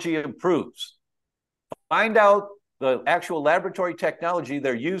 technology improves. Find out the actual laboratory technology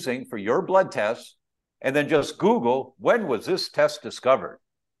they're using for your blood tests, and then just Google, when was this test discovered?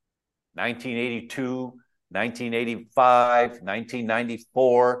 1982, 1985,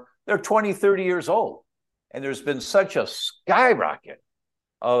 1994. They're 20, 30 years old. And there's been such a skyrocket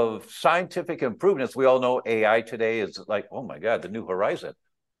of scientific improvements. We all know AI today is like, oh my God, the new horizon.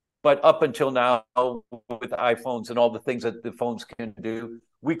 But up until now, with iPhones and all the things that the phones can do,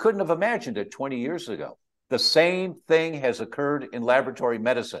 we couldn't have imagined it 20 years ago. The same thing has occurred in laboratory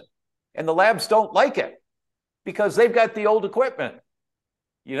medicine. And the labs don't like it because they've got the old equipment,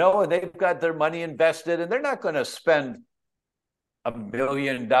 and they've got their money invested, and they're not going to spend $1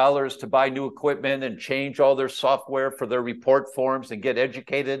 million to buy new equipment and change all their software for their report forms and get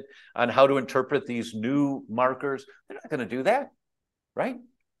educated on how to interpret these new markers. They're not going to do that, right?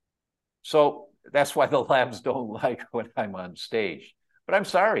 So that's why the labs don't like when I'm on stage. But I'm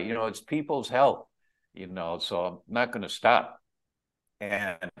sorry, it's people's health, so I'm not going to stop.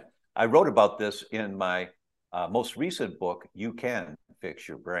 And I wrote about this in my most recent book, You Can Fix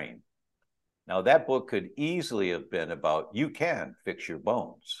Your Brain. Now, that book could easily have been about you can fix your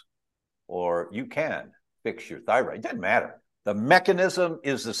bones or you can fix your thyroid. It doesn't matter. The mechanism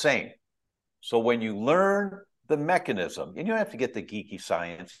is the same. So when you learn the mechanism, and you don't have to get the geeky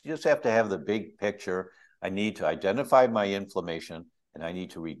science, you just have to have the big picture. I need to identify my inflammation and I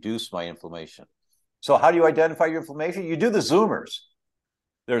need to reduce my inflammation. So how do you identify your inflammation? You do the Zoomers.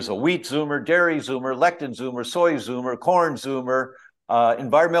 There's a wheat Zoomer, dairy Zoomer, lectin Zoomer, soy Zoomer, corn Zoomer,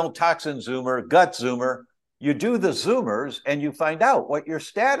 environmental toxin Zoomer, gut Zoomer. You do the Zoomers and you find out what your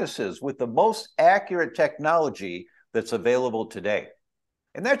status is with the most accurate technology that's available today.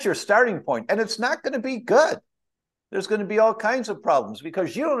 And that's your starting point. And it's not going to be good. There's going to be all kinds of problems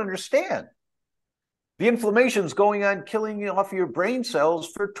because you don't understand. The inflammation's going on, killing you off your brain cells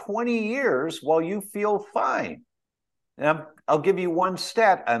for 20 years while you feel fine. And I'll give you one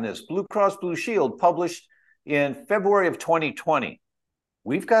stat on this. Blue Cross Blue Shield published in February of 2020.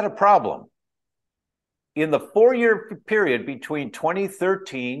 We've got a problem. In the 4-year period between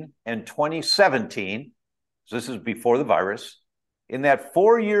 2013 and 2017, so this is before the virus, in that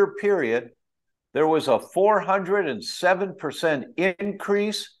 4-year period, there was a 407%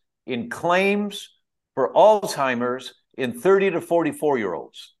 increase in claims for Alzheimer's in 30 to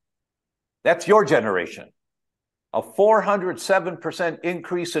 44-year-olds. That's your generation. A 407%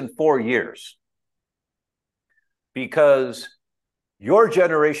 increase in 4 years. Because your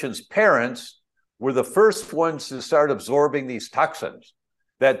generation's parents were the first ones to start absorbing these toxins,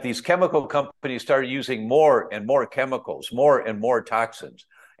 that these chemical companies started using more and more chemicals, more and more toxins,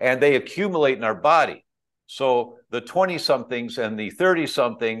 and they accumulate in our body. So the 20-somethings and the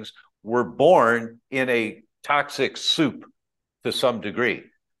 30-somethings were born in a toxic soup to some degree.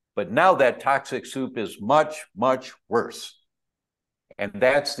 But now that toxic soup is much, much worse. And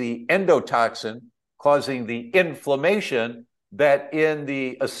that's the endotoxin causing the inflammation that in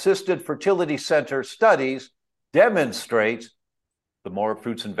the assisted fertility center studies demonstrates the more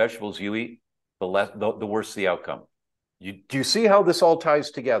fruits and vegetables you eat, the worse the outcome. Do you see how this all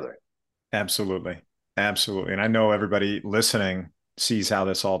ties together? Absolutely. Absolutely. And I know everybody listening sees how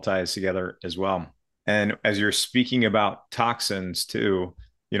this all ties together as well. And as you're speaking about toxins too,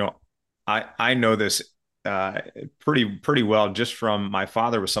 I know this pretty well just from my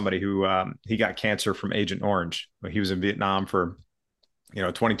father was somebody who he got cancer from Agent Orange. He was in Vietnam for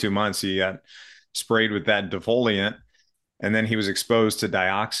 22 months. He got sprayed with that defoliant, and then he was exposed to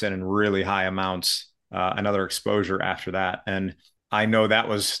dioxin in really high amounts. Another exposure after that, and I know that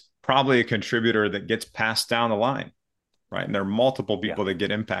was probably a contributor that gets passed down the line, right? And there are multiple people that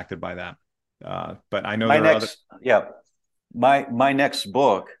get impacted by that. But I know my next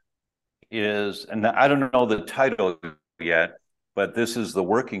book is, and I don't know the title yet, but this is the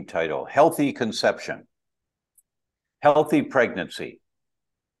working title: Healthy Conception, Healthy Pregnancy,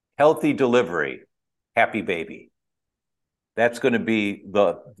 Healthy Delivery, Happy Baby. That's going to be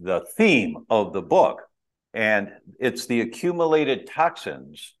the theme of the book. And it's the accumulated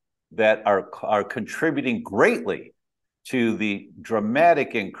toxins that are contributing greatly to the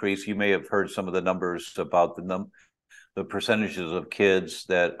dramatic increase. You may have heard some of the numbers about the percentages of kids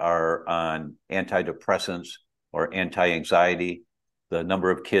that are on antidepressants or anti-anxiety, the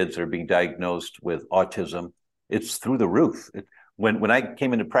number of kids that are being diagnosed with autism. It's through the roof. When I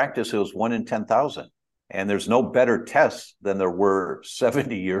came into practice, it was 1 in 10,000. And there's no better tests than there were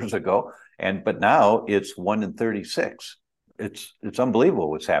 70 years ago. But now it's 1 in 36. It's unbelievable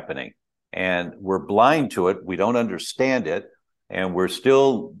what's happening. And we're blind to it. We don't understand it. And we're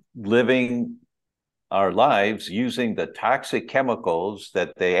still living our lives using the toxic chemicals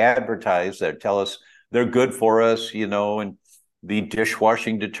that they advertise, that tell us they're good for us, and the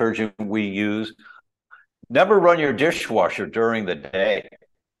dishwashing detergent we use. Never run your dishwasher during the day.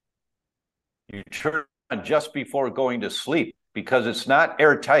 You turn on just before going to sleep because it's not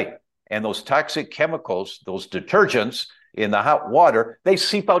airtight. And those toxic chemicals, those detergents in the hot water, they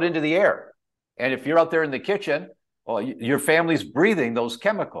seep out into the air. And if you're out there in the kitchen, well, your family's breathing those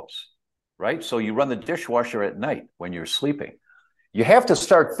chemicals, right? So you run the dishwasher at night when you're sleeping. You have to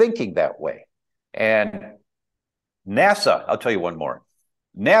start thinking that way. And NASA, I'll tell you one more.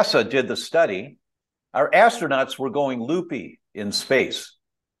 NASA did the study. Our astronauts were going loopy in space.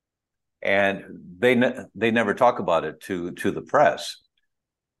 And they never talk about it to the press,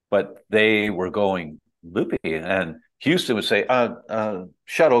 but they were going loopy. And Houston would say,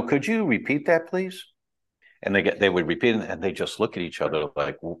 Shuttle, could you repeat that, please? And they would repeat it, and they just look at each other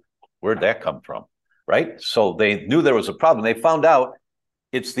like, where'd that come from? Right? So they knew there was a problem. They found out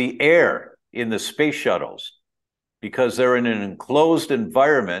it's the air in the space shuttles because they're in an enclosed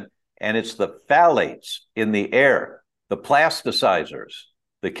environment, and it's the phthalates in the air, the plasticizers,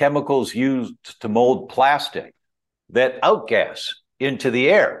 the chemicals used to mold plastic that outgas into the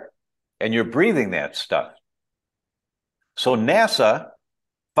air, and you're breathing that stuff. So NASA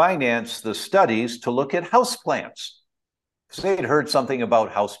financed the studies to look at houseplants. So they had heard something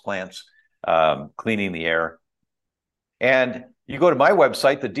about houseplants cleaning the air. And you go to my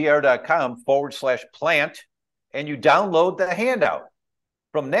website, thedr.com/plant, and you download the handout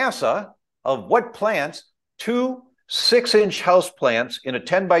from NASA of what plants, 2 6-inch houseplants in a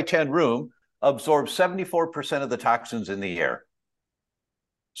 10 by 10 room absorb 74% of the toxins in the air.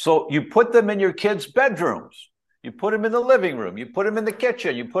 So you put them in your kids' bedrooms. You put them in the living room. You put them in the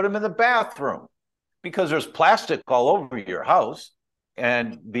kitchen. You put them in the bathroom because there's plastic all over your house.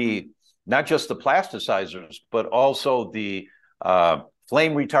 And not just the plasticizers, but also the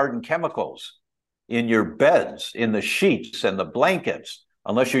flame retardant chemicals in your beds, in the sheets and the blankets,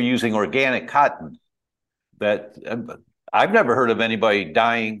 unless you're using organic cotton. That I've never heard of anybody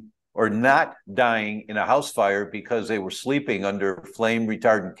dying or not dying in a house fire because they were sleeping under flame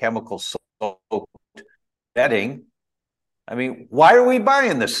retardant chemical soaked bedding. I mean, why are we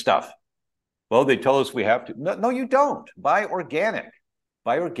buying this stuff? Well, they told us we have to. No, you don't. Buy organic.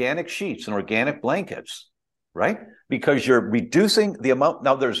 Buy organic sheets and organic blankets, right? Because you're reducing the amount.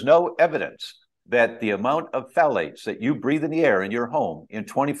 Now, there's no evidence that the amount of phthalates that you breathe in the air in your home in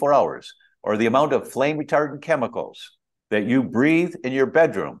 24 hours, or the amount of flame retardant chemicals that you breathe in your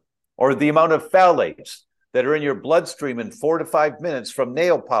bedroom, or the amount of phthalates that are in your bloodstream in 4 to 5 minutes from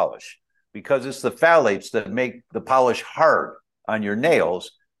nail polish, because it's the phthalates that make the polish hard on your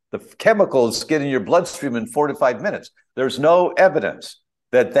nails. The chemicals get in your bloodstream in 4 to 5 minutes. There's no evidence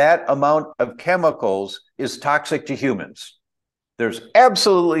that that amount of chemicals is toxic to humans. There's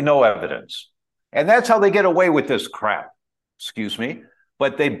absolutely no evidence. And that's how they get away with this crap. Excuse me.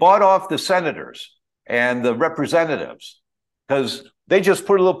 But they bought off the senators and the representatives because they just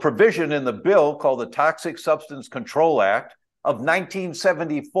put a little provision in the bill called the Toxic Substance Control Act of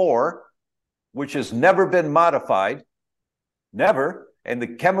 1974, which has never been modified, never. And the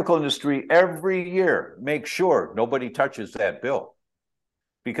chemical industry every year makes sure nobody touches that bill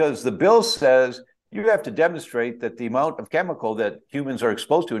because the bill says you have to demonstrate that the amount of chemical that humans are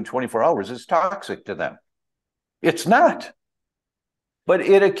exposed to in 24 hours is toxic to them. It's not. But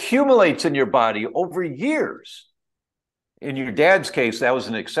it accumulates in your body over years. In your dad's case, that was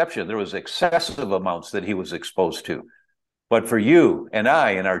an exception. There was excessive amounts that he was exposed to. But for you and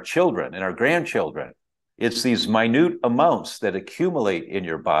I and our children and our grandchildren, it's these minute amounts that accumulate in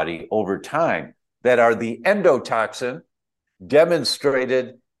your body over time that are the endotoxin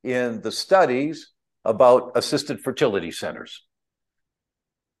demonstrated in the studies about assisted fertility centers,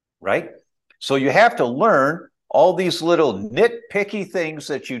 right? So you have to learn all these little nitpicky things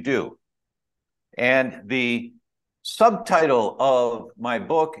that you do. And the subtitle of my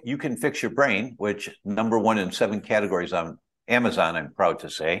book, You Can Fix Your Brain, which #1 in 7 categories on Amazon, I'm proud to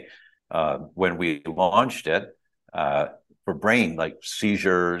say, when we launched it, for brain, like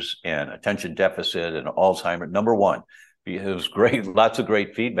seizures and attention deficit and Alzheimer's, #1. It was great, lots of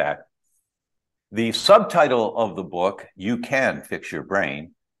great feedback. The subtitle of the book, You Can Fix Your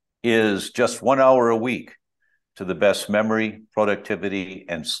Brain, is just 1 hour a week to the best memory, productivity,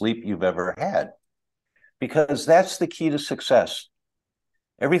 and sleep you've ever had. Because that's the key to success.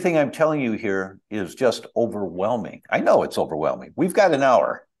 Everything I'm telling you here is just overwhelming. I know it's overwhelming. We've got an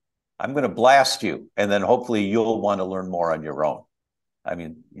hour. I'm going to blast you, and then hopefully you'll want to learn more on your own. I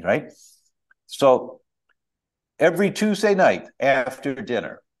mean, right? So every Tuesday night after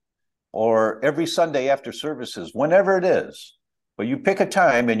dinner, or every Sunday after services, whenever it is, but you pick a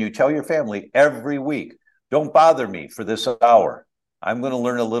time and you tell your family every week, don't bother me for this hour. I'm going to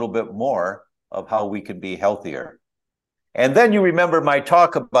learn a little bit more of how we can be healthier. And then you remember my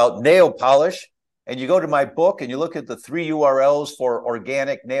talk about nail polish, and you go to my book and you look at the 3 URLs for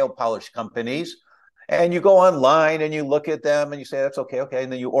organic nail polish companies, and you go online and you look at them and you say, that's okay,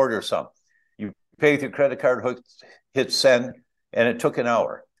 and then you order some. You pay with your credit card, hit send, and it took an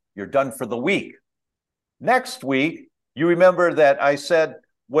hour. You're done for the week. Next week, you remember that I said,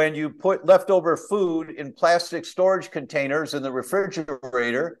 when you put leftover food in plastic storage containers in the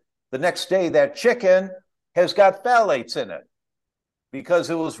refrigerator, the next day that chicken has got phthalates in it. because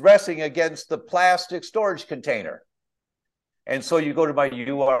it was resting against the plastic storage container. And so you go to my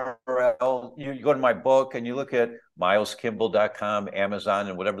URL, you go to my book, and you look at mileskimball.com, Amazon,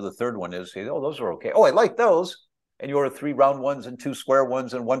 and whatever the third one is. Say, oh, those are okay. Oh, I like those. And you order 3 round ones and 2 square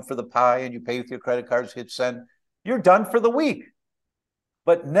ones and 1 for the pie, and you pay with your credit cards, hit send. You're done for the week.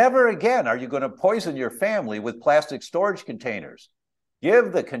 But never again are you going to poison your family with plastic storage containers.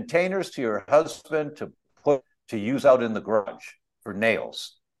 Give the containers to your husband to use out in the garage for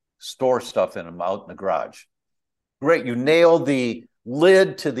nails. Store stuff in them out in the garage. Great, you nail the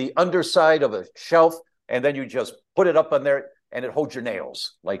lid to the underside of a shelf, and then you just put it up on there, and it holds your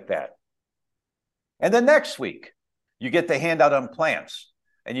nails like that. And then next week, you get the handout on plants,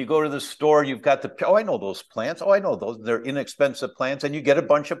 and you go to the store, you've got oh, I know those plants. Oh, I know those. They're inexpensive plants, and you get a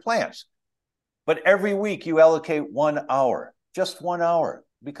bunch of plants. But every week you allocate 1 hour, just 1 hour,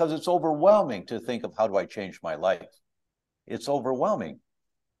 because it's overwhelming to think of how do I change my life. It's overwhelming.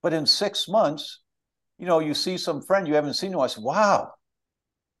 But in 6 months, you see some friend you haven't seen in a while. I say,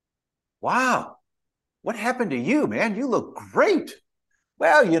 wow, what happened to you, man? You look great.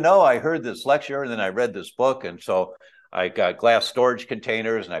 Well, I heard this lecture and then I read this book. And so I got glass storage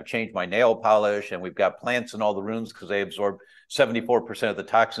containers and I've changed my nail polish, and we've got plants in all the rooms because they absorb 74% of the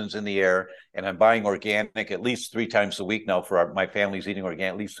toxins in the air. And I'm buying organic at least 3 times a week now for my family's eating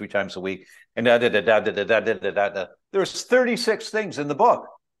organic at least 3 times a week. And there's 36 things in the book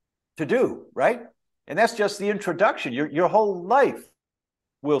to do, right? And that's just the introduction. Your whole life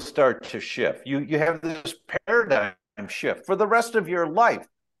will start to shift. You have this paradigm shift for the rest of your life,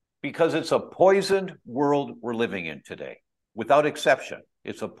 because it's a poisoned world we're living in today. Without exception,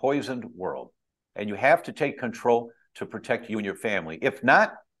 it's a poisoned world. And you have to take control to protect you and your family. If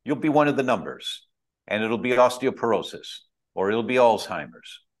not, you'll be one of the numbers. And it'll be osteoporosis, or it'll be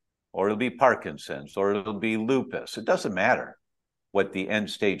Alzheimer's, or it'll be Parkinson's, or it'll be lupus. It doesn't matter what the end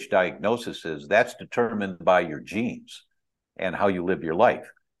stage diagnosis is. That's determined by your genes and how you live your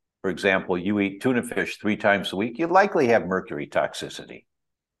life. For example, you eat tuna fish 3 times a week, you likely have mercury toxicity,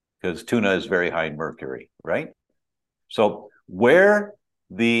 because tuna is very high in mercury, right? So where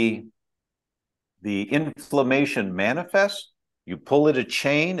the inflammation manifests, you pull it a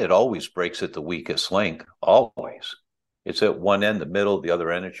chain, it always breaks at the weakest link, always. It's at one end, the middle, the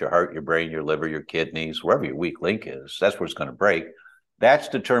other end, it's your heart, your brain, your liver, your kidneys, wherever your weak link is, that's where it's going to break. That's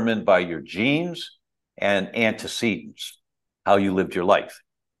determined by your genes and antecedents, how you lived your life.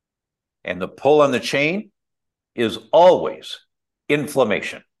 And the pull on the chain is always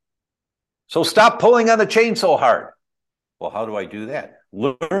inflammation. So stop pulling on the chain so hard. Well, how do I do that?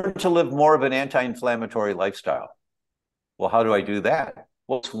 Learn to live more of an anti-inflammatory lifestyle. Well, how do I do that?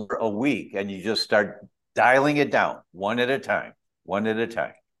 Well, it's for a week, and you just start dialing it down one at a time, one at a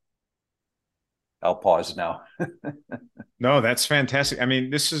time. I'll pause now. No, that's fantastic. I mean,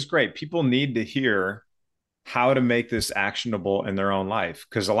 this is great. People need to hear how to make this actionable in their own life,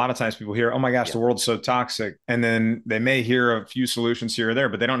 because a lot of times people hear, oh my gosh, the world's so toxic. And then they may hear a few solutions here or there,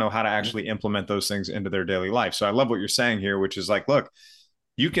 but they don't know how to actually implement those things into their daily life. So I love what you're saying here, which is like, look,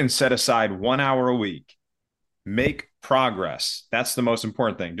 you can set aside 1 hour a week, make progress. That's the most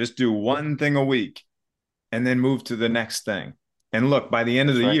important thing. Just do one thing a week and then move to the next thing. And look, by the end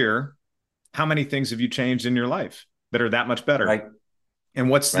of the year, how many things have you changed in your life that are that much better? Right. And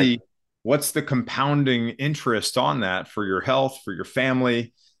what's the compounding interest on that for your health, for your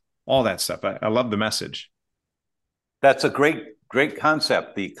family, all that stuff? I love the message. That's a great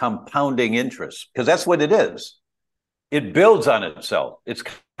concept, the compounding interest, because that's what it is. It builds on itself. It's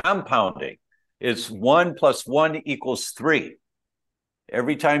compounding. It's 1 + 1 = 3.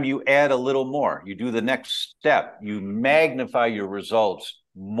 Every time you add a little more, you do the next step, you magnify your results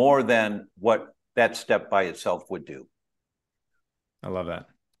more than what that step by itself would do. I love that.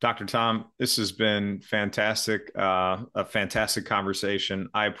 Dr. Tom, this has been fantastic, a fantastic conversation.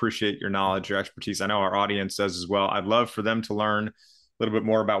 I appreciate your knowledge, your expertise. I know our audience does as well. I'd love for them to learn a little bit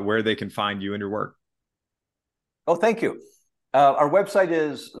more about where they can find you and your work. Oh, thank you. Our website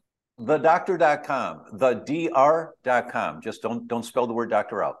is thedoctor.com, thedr.com. Just don't spell the word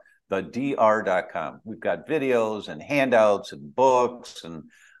doctor out. Thedr.com. We've got videos and handouts and books and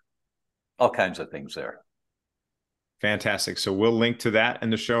all kinds of things there. Fantastic. So we'll link to that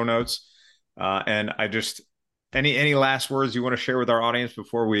in the show notes. And I just, any last words you want to share with our audience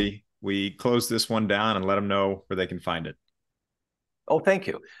before we close this one down and let them know where they can find it? Oh, thank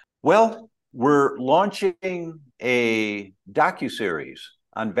you. Well, we're launching a docuseries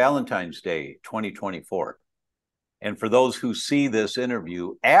on Valentine's Day 2024. And for those who see this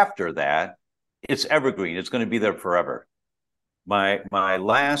interview after that, it's evergreen. It's going to be there forever. My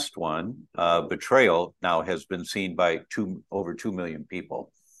last one, Betrayal, now has been seen by over 2 million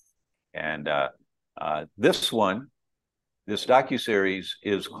people. And this docuseries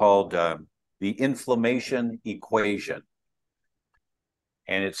is called The Inflammation Equation.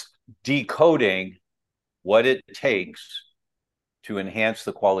 And it's decoding what it takes to enhance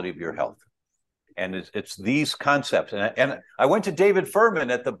the quality of your health. And it's these concepts. And I went to David Furman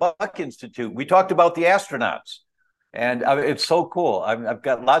at the Buck Institute. We talked about the astronauts. And it's so cool. I've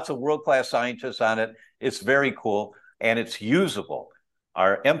got lots of world-class scientists on it. It's very cool, and it's usable.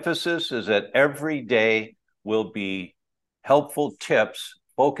 Our emphasis is that every day will be helpful tips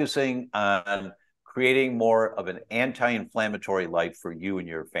focusing on creating more of an anti-inflammatory life for you and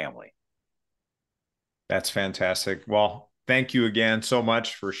your family. That's fantastic. Well, thank you again so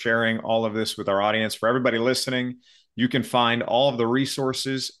much for sharing all of this with our audience. For everybody listening, you can find all of the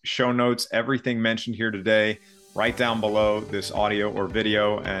resources, show notes, everything mentioned here today right down below this audio or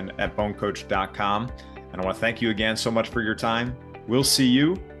video and at bonecoach.com. And I want to thank you again so much for your time. We'll see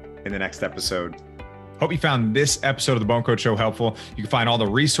you in the next episode. Hope you found this episode of the Bone Coach Show helpful. You can find all the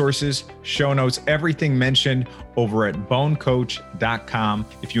resources, show notes, everything mentioned over at bonecoach.com.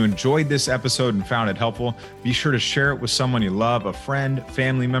 If you enjoyed this episode and found it helpful, be sure to share it with someone you love, a friend,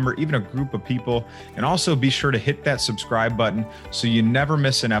 family member, even a group of people. And also be sure to hit that subscribe button so you never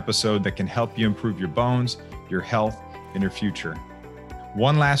miss an episode that can help you improve your bones, your health, and your future.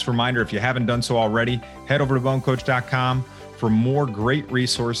 One last reminder, if you haven't done so already, head over to bonecoach.com for more great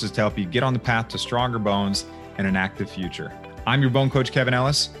resources to help you get on the path to stronger bones and an active future. I'm your Bone Coach, Kevin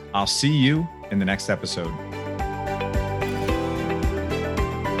Ellis. I'll see you in the next episode.